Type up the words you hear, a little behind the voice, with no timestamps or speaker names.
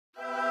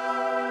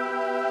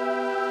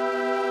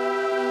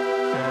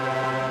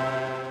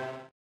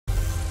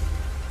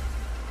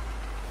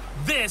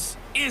This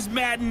is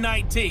Madden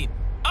 19.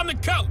 I'm the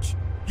coach.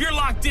 You're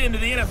locked into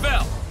the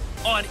NFL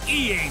on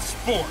EA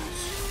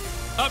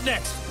Sports. Up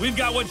next, we've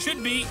got what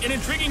should be an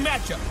intriguing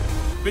matchup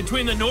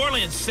between the New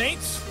Orleans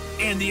Saints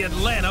and the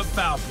Atlanta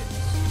Falcons.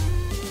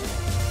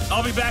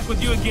 I'll be back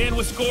with you again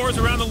with scores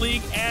around the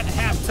league at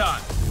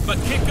halftime. But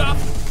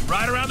kickoff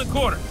right around the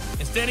corner.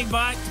 And standing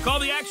by to call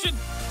the action,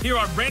 here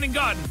are Brandon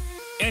Gaudin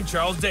and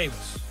Charles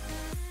Davis.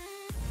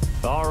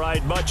 All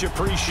right, much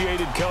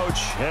appreciated,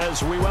 Coach,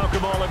 as we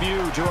welcome all of you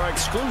to our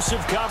exclusive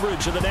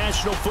coverage of the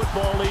National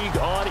Football League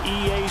on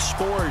EA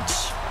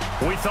Sports.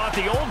 We thought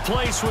the old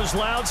place was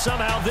loud.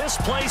 Somehow this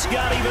place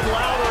got even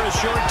louder a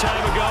short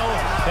time ago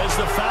as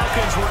the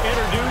Falcons were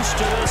introduced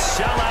to this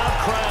sellout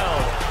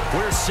crowd.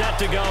 We're set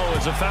to go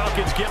as the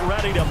Falcons get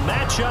ready to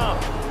match up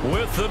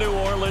with the New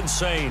Orleans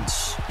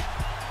Saints.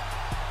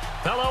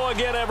 Hello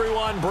again,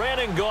 everyone.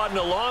 Brandon Gaudin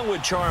along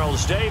with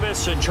Charles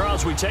Davis. And,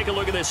 Charles, we take a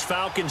look at this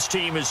Falcons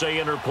team as they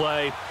enter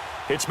play.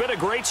 It's been a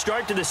great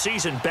start to the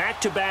season.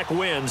 Back-to-back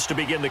wins to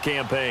begin the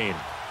campaign.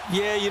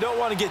 Yeah, you don't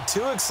want to get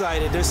too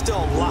excited. There's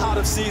still a lot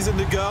of season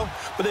to go.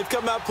 But they've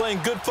come out playing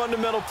good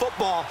fundamental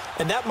football,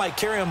 and that might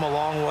carry them a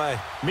long way.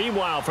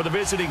 Meanwhile, for the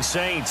visiting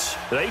Saints,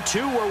 they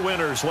too were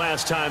winners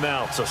last time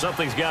out, so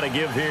something's got to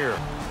give here.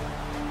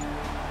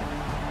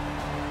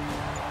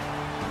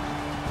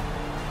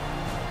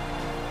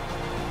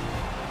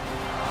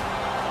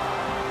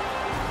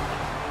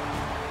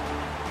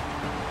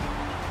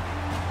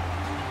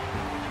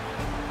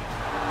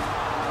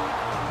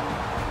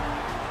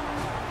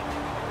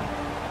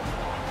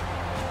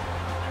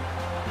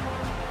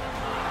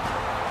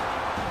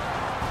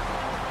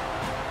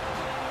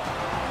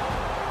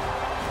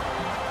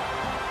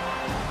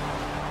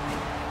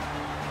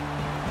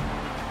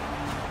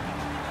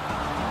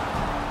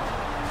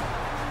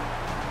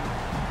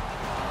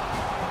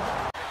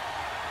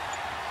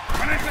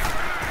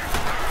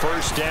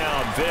 First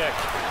down, Vick.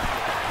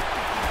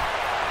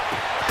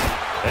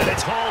 And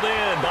it's hauled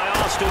in by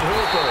Austin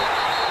Hooper.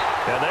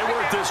 And they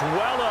work this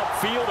well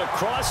upfield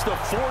across the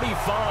 45.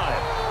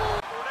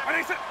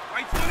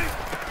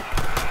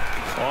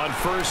 On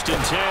 1st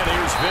and 10,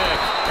 here's Vick.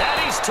 And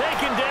he's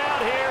taken down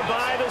here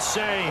by the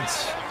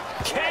Saints.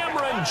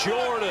 Cameron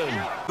Jordan.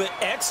 The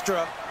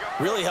extra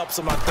really helps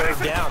them on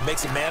 3rd down,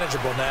 makes it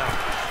manageable now.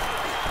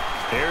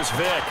 Here's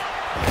Vick.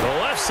 The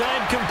left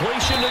side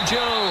completion to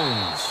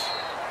Jones.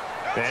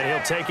 And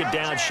he'll take it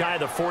down shy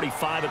of the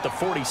 45 at the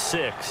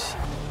 46.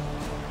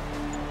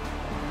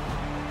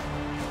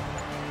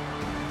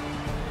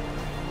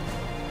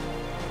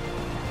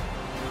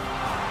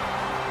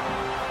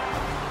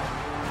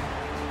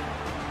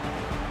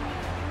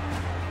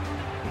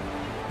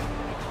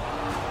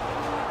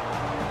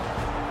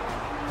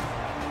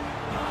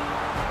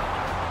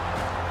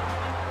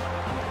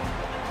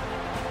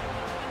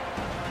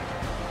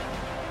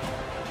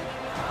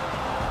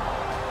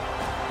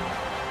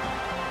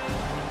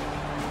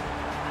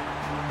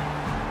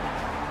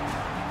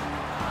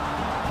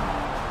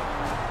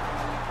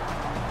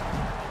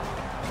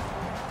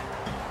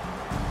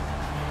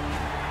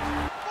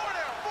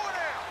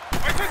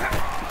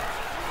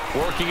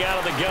 Working out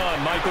of the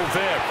gun, Michael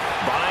Vick.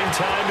 Buying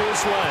time to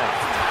his left.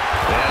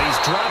 And he's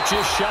dropped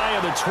just shy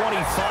of the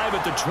 25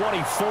 at the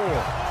 24.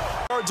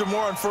 Yards or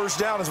more on 1st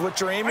down is what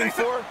you're aiming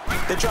for.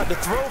 They tried to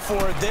throw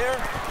for it there.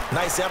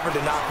 Nice effort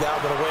to knock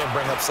that one away and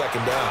bring up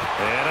 2nd down.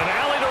 And an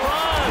alley to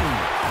run.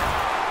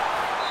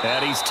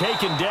 And he's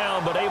taken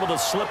down but able to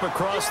slip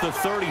across the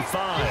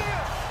 35.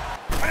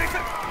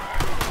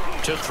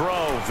 To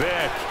throw,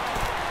 Vick.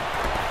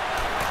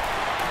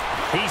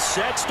 He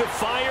sets to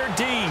fire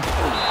deep.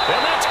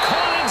 And that's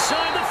caught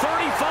inside the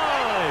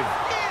 35.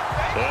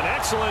 An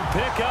excellent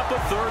pickup of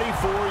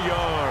 34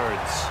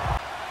 yards.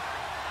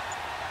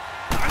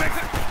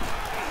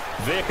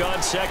 Vick on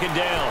 2nd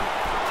down.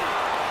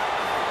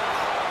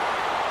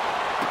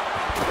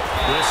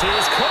 This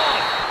is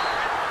caught.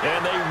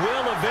 And they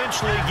will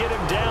eventually get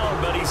him down,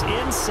 but he's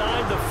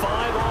inside the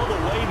 5 all the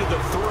way to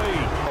the 3.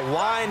 A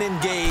line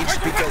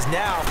engaged because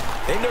now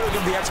they know there are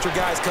going to be extra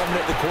guys coming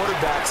at the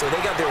quarterback, so they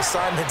got their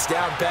assignments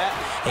down pat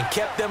and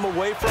kept them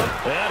away from.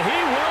 And he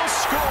will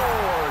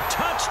score.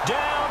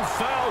 Touchdown,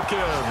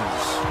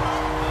 Falcons.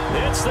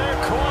 It's their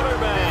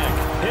quarterback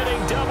hitting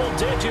double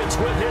digits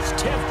with his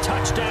 10th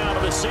touchdown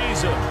of the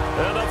season.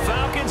 And the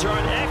Falcons are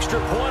an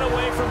extra point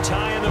away from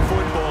tying the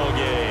football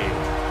game.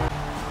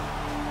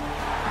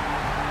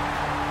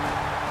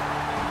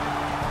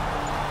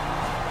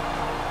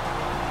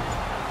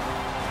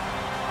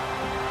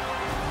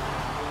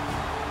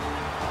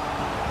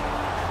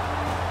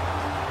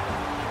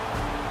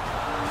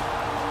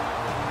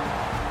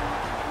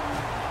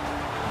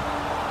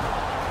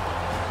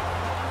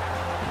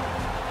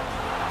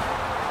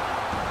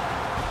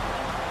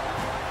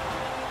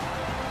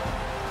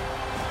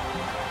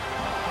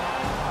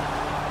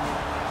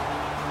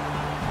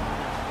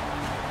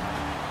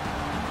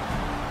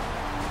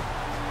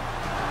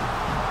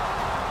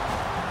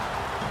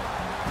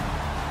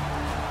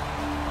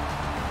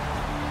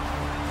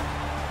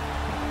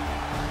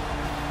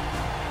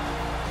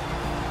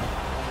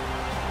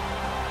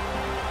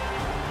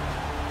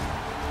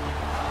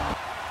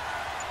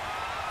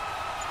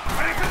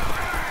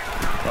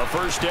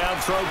 first down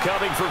throw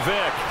coming for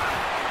Vick.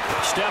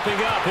 Stepping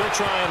up, he'll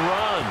try and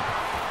run.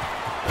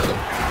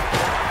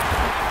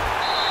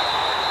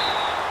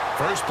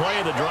 First play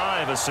of the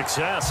drive, a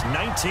success,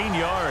 19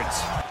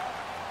 yards.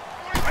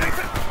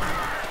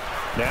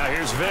 Now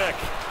here's Vick.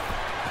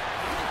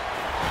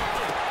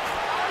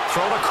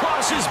 Thrown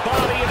across his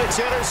body, and it's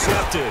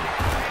intercepted.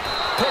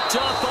 Picked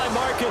off by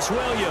Marcus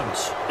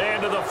Williams.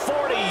 And to the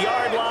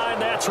 40-yard line,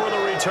 that's where the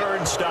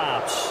return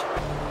stops.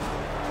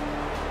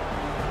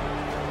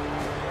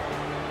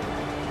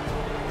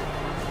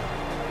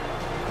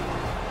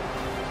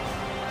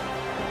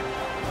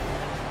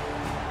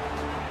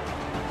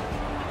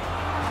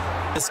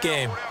 This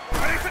game.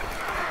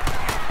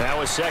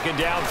 Now a second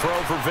down throw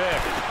for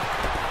Vick.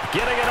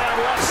 Getting it out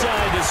left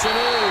side to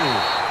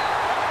Sanu.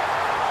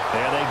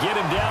 And they get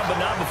him down, but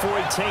not before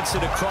he takes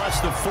it across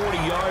the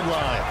 40-yard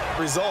line.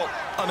 Result,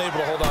 unable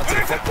to hold on to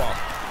the football.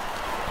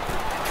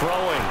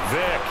 Throwing,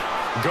 Vick.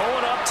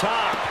 Going up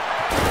top.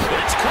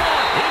 It's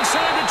caught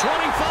inside the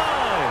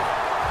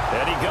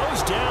 25. And he goes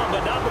down,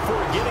 but not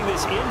before getting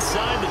this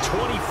inside the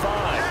 25.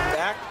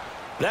 Back.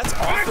 That's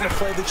often a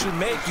play that you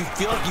make. You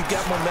feel like you've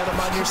got momentum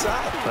on your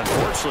side.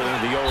 Unfortunately,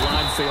 the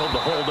O-line failed to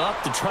hold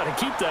up to try to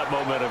keep that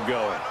momentum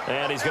going.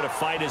 And he's going to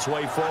fight his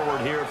way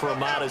forward here for a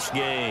modest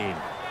gain.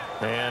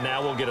 And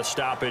now we'll get a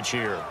stoppage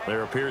here.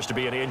 There appears to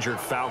be an injured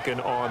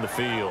Falcon on the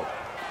field.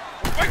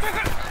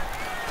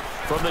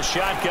 From the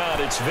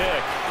shotgun, it's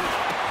Vick.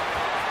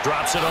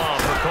 Drops it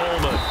off for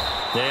Coleman.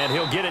 And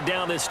he'll get it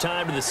down this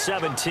time to the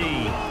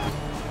 17.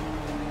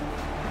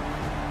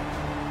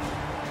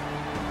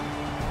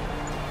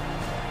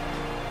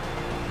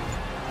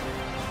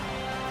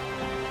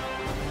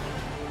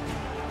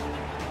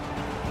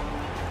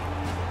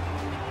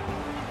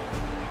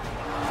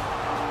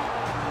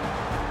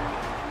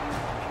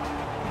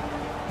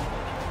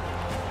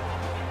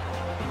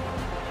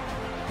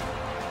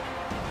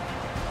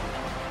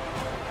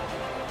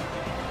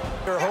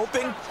 They're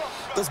hoping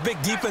those big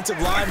defensive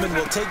linemen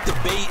will take the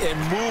bait and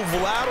move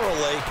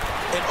laterally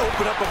and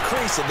open up a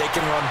crease that they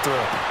can run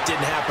through.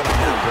 Didn't happen on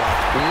that play.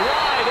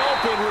 Wide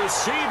open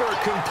receiver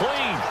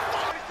complete.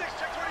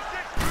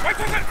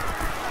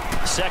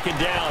 Second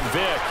down,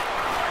 Vick.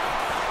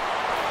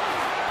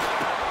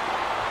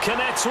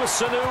 Connects with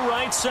Sanu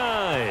right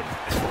side.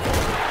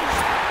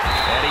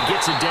 And he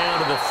gets it down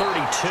to the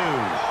 32.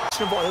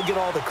 He'll get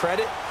all the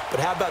credit,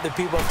 but how about the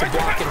people have to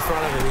block in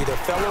front of him, either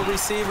fellow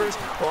receivers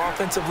or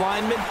offensive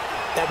linemen?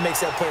 That makes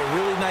that play a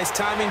really nice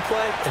timing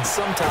play, and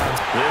sometimes...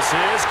 This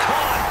is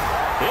caught.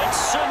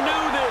 It's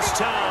Sanu this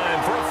time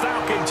for a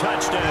Falcon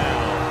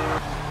touchdown.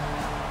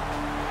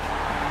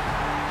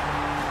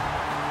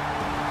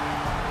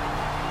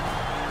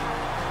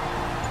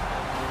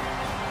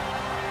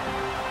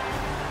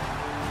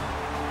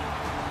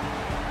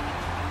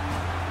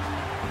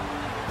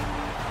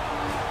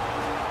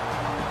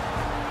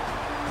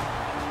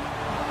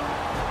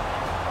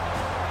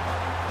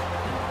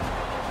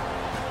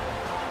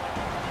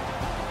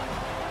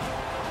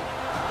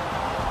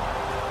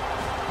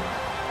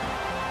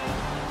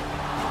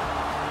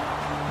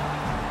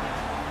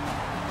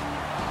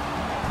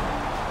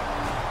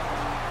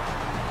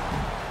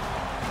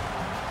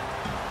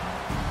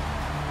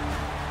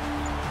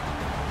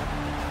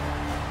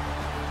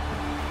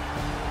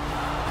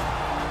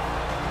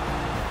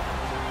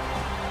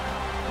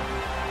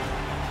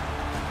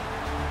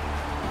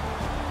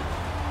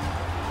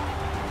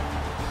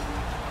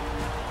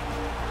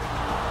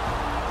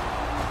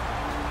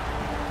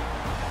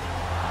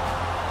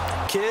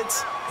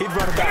 Kids, he'd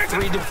run about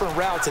 3 different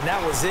routes, and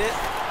that was it.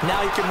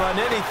 Now he can run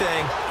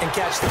anything and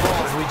catch the ball,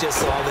 as we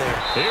just saw there.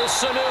 Here's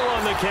Sanu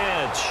on the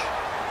catch.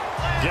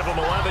 Give him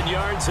 11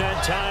 yards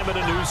that time and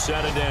a new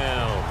set of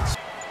downs.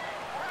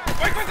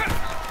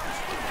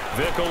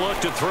 Vick will look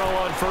to throw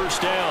on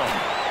first down.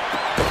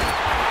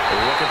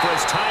 Looking for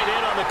his tight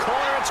end on the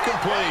corner. It's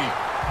complete.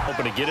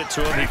 Hoping to get it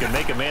to him. He can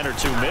make a man or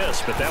two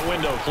miss, but that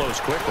window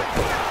closed quickly.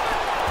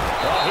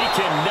 Oh, he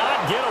cannot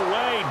get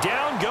away.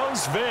 Down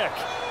goes Vick.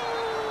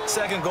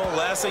 Second goal,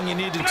 last thing you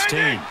need to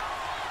team.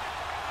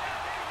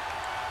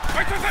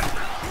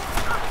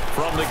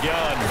 From the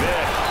gun,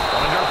 Vick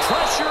under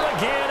pressure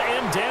again,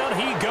 and down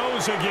he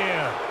goes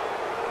again.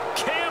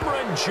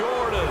 Cameron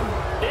Jordan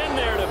in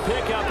there to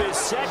pick up his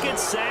second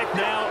sack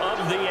now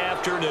of the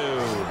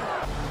afternoon.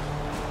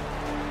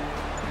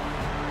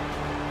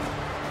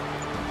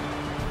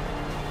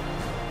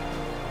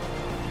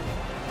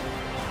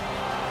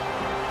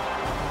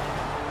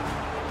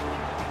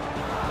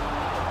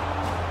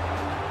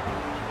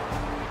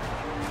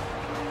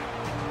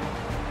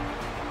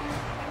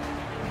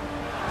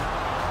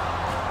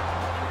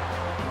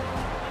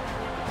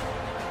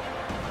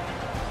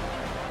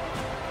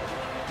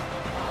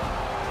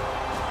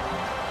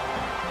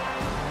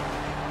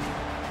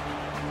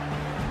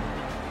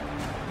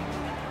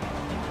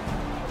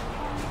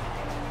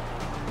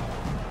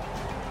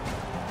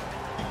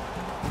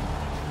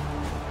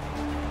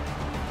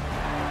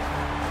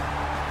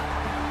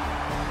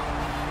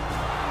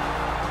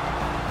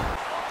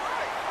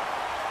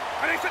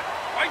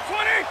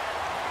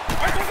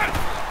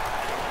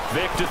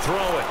 Vick to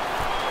throw it.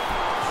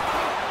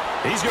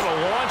 He's going to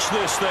launch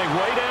this thing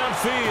way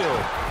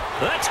downfield.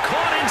 That's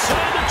caught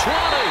inside the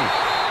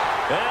 20.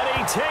 And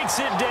he takes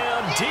it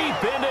down deep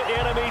into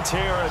enemy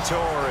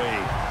territory.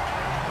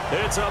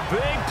 It's a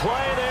big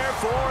play there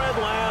for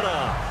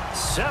Atlanta.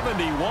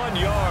 71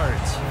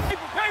 yards.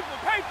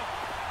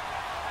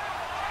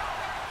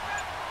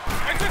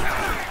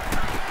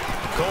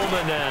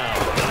 Coleman now.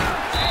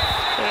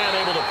 And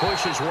able to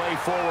push his way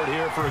forward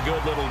here for a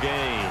good little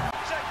gain.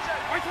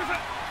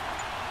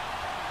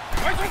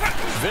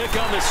 Vick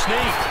on the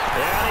sneak.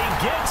 And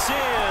he gets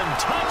in.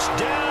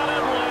 Touchdown,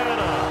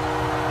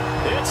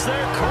 Atlanta. It's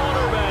their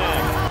quarterback.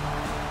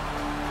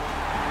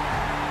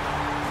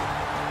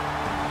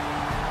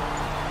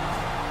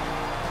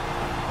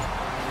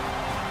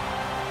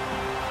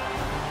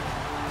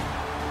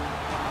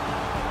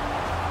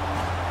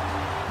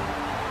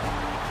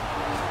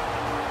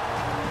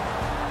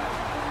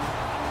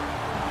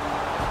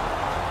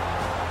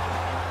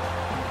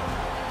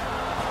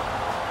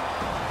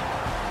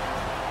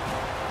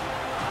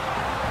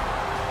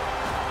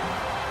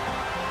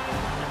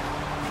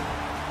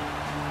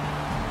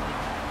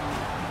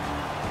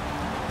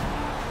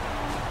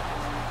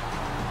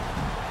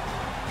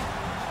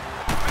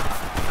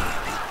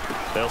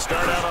 They'll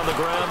start out on the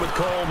ground with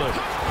Coleman.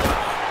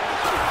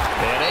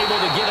 And able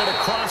to get it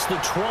across the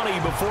 20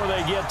 before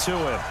they get to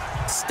him.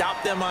 Stop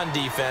them on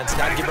defense,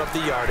 not give up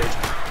the yardage.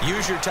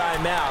 Use your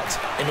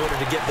timeouts in order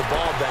to get the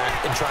ball back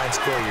and try and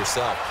score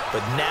yourself.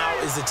 But now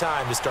is the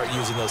time to start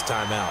using those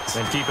timeouts.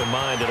 And keep in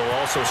mind, it'll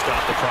also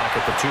stop the clock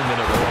at the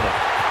 2-minute warning.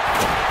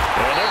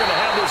 And they're going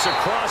to have this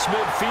across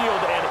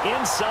midfield and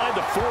inside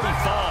the 45.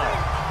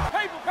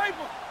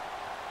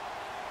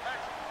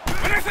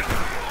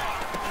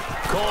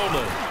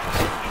 Coleman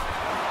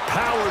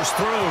powers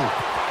through.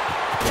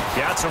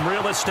 Got some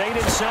real estate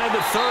inside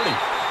the 30.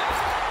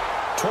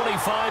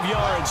 25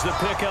 yards to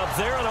pick up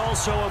there and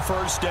also a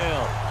first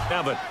down.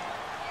 Evan.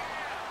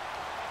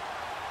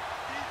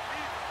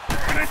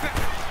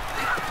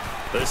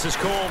 This is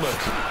Coleman.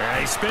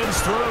 And he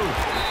spins through.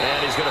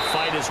 And he's going to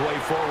fight his way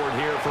forward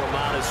here for a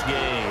modest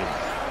gain.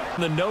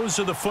 The nose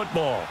of the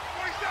football.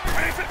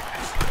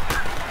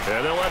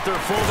 And they'll let their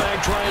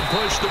fullback try and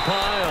push the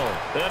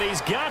pile. And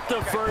he's got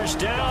the first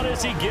down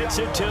as he gets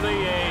it to the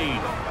 8.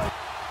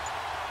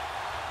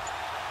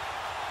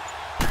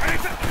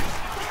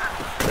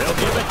 They'll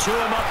give it to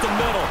him up the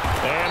middle.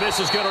 And this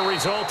is going to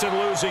result in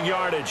losing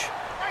yardage.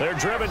 They're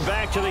driven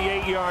back to the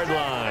 8-yard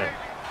line.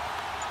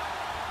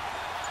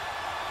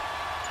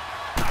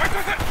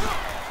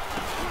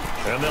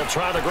 And they'll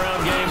try the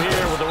ground game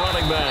here with the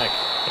running back.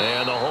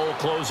 And the hole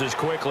closes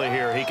quickly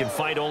here. He can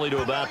fight only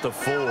to about the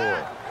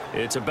 4.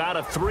 It's about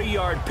a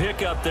 3-yard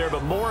pickup there,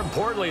 but more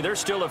importantly, they're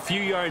still a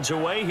few yards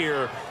away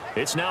here.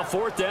 It's now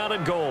 4th down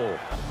and goal.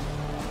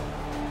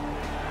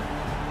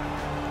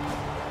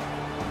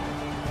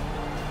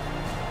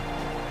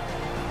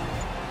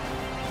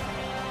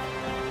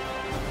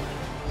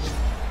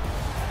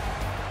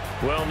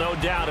 Well,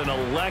 no doubt an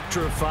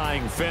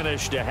electrifying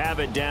finish to have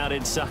it down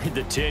inside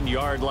the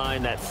 10-yard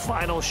line. That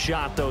final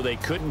shot, though, they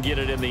couldn't get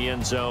it in the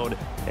end zone,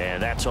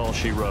 and that's all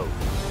she wrote.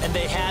 And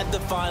they had the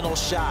final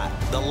shot.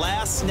 The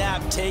last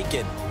snap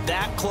taken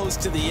that close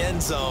to the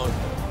end zone.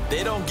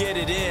 They don't get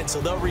it in, so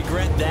they'll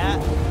regret that.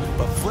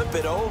 But flip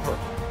it over,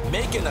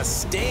 making a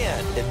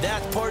stand in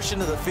that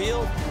portion of the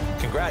field,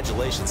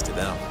 congratulations to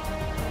them.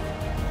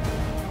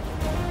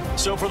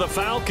 So for the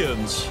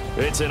Falcons,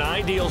 it's an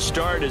ideal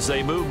start as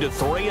they move to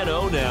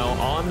 3-0 now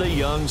on the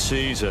young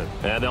season.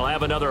 And they'll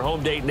have another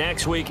home date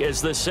next week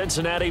as the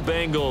Cincinnati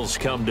Bengals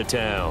come to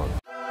town.